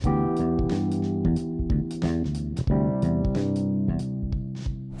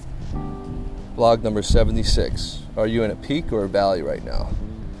Vlog number 76. Are you in a peak or a valley right now?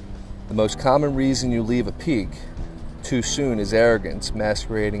 The most common reason you leave a peak too soon is arrogance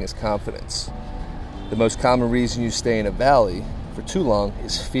masquerading as confidence. The most common reason you stay in a valley for too long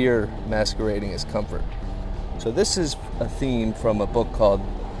is fear masquerading as comfort. So this is a theme from a book called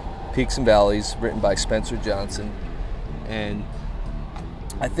Peaks and Valleys, written by Spencer Johnson. And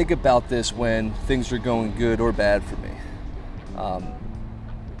I think about this when things are going good or bad for me.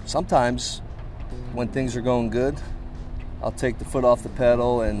 Sometimes when things are going good, I'll take the foot off the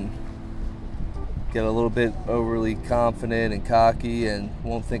pedal and get a little bit overly confident and cocky and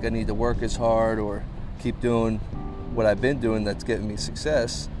won't think I need to work as hard or keep doing what I've been doing that's getting me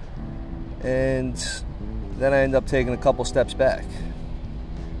success. And then I end up taking a couple steps back.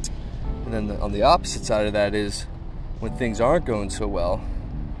 And then on the opposite side of that is when things aren't going so well,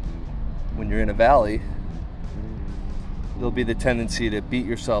 when you're in a valley, there'll be the tendency to beat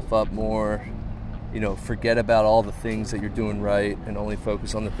yourself up more, forget about all the things that you're doing right and only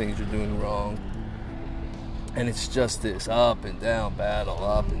focus on the things you're doing wrong. And it's just this up and down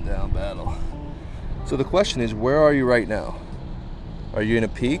battle. So the question is, where are you right now? Are you in a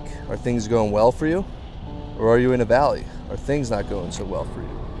peak? Are things going well for you? Or are you in a valley? Are things not going so well for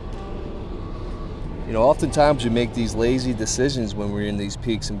you? Oftentimes we make these lazy decisions when we're in these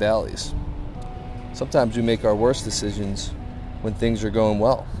peaks and valleys. Sometimes we make our worst decisions when things are going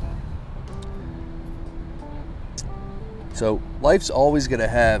well. So life's always going to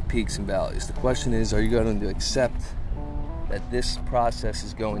have peaks and valleys. The question is, are you going to accept that this process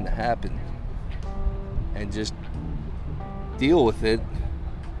is going to happen and just deal with it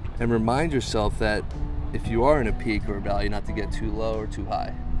and remind yourself that if you are in a peak or a valley, not to get too low or too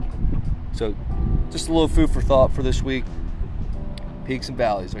high. So just a little food for thought for this week. Peaks and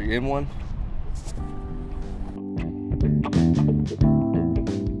valleys. Are you in one?